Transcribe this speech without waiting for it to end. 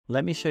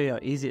Let me show you how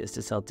easy it is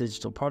to sell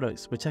digital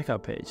products with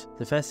checkout page.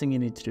 The first thing you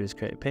need to do is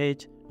create a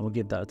page, and we'll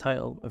give that a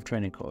title of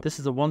training course. This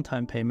is a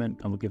one-time payment,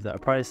 and we'll give that a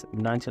price of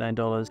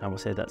 $99, and we'll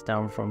say that's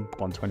down from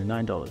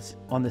 $129.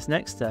 On this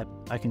next step,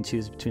 I can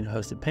choose between a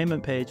hosted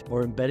payment page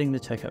or embedding the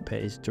checkout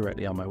page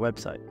directly on my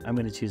website. I'm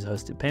going to choose a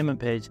hosted payment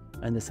page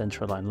and the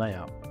central line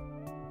layout.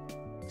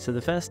 So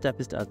the first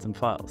step is to add some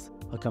files.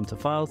 I'll come to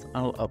files and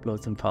I'll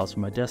upload some files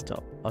from my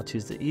desktop. I'll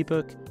choose the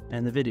ebook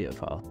and the video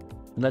file.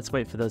 And let's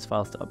wait for those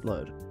files to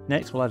upload.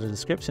 Next, we'll add a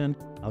description.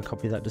 I'll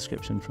copy that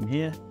description from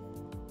here.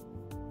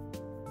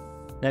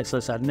 Next,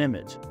 let's add an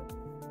image.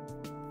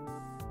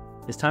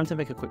 It's time to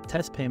make a quick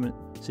test payment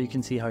so you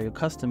can see how your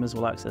customers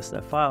will access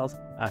their files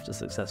after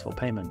successful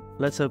payment.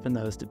 Let's open the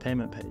hosted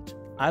payment page.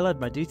 I'll add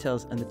my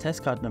details and the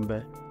test card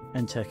number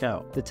and check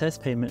out. The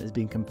test payment has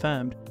been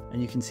confirmed,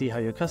 and you can see how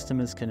your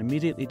customers can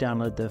immediately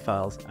download their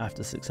files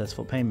after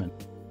successful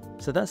payment.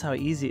 So that's how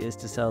easy it is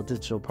to sell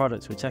digital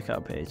products with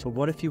checkout page. But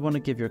what if you want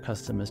to give your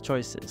customers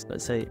choices?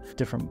 Let's say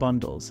different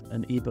bundles,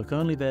 an ebook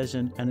only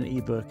version and an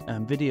ebook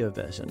and video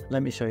version.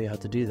 Let me show you how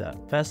to do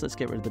that. First, let's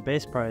get rid of the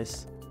base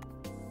price.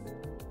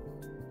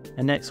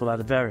 And next we'll add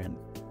a variant.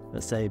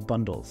 Let's say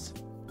bundles.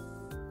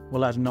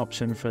 We'll add an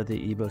option for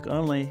the ebook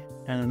only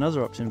and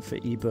another option for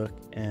ebook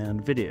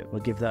and video.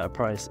 We'll give that a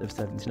price of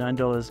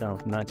 $79, down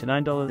from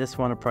 $99. This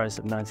one a price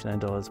of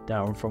 $99,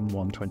 down from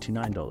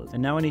 $129.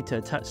 And now I need to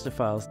attach the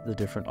files to the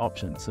different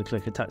options. So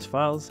click Attach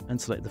Files and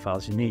select the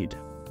files you need.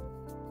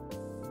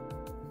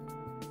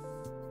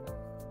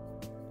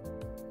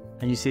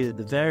 And you see that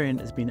the variant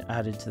has been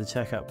added to the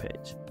checkout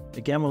page.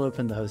 Again, we'll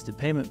open the hosted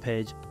payment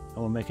page and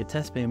we'll make a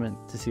test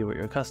payment to see what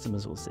your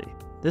customers will see.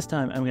 This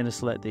time I'm going to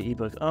select the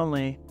ebook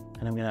only,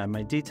 and I'm going to add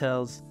my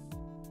details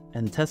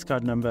and the test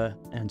card number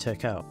and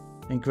check out.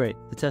 And great,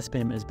 the test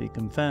payment has been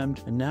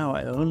confirmed, and now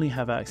I only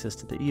have access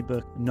to the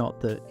ebook, not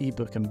the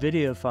ebook and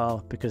video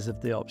file, because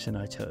of the option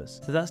I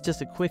chose. So that's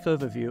just a quick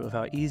overview of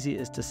how easy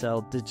it is to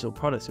sell digital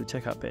products with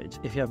checkout page.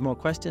 If you have more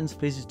questions,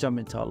 please just jump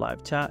into our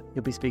live chat.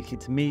 You'll be speaking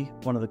to me,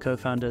 one of the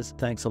co-founders.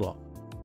 Thanks a lot.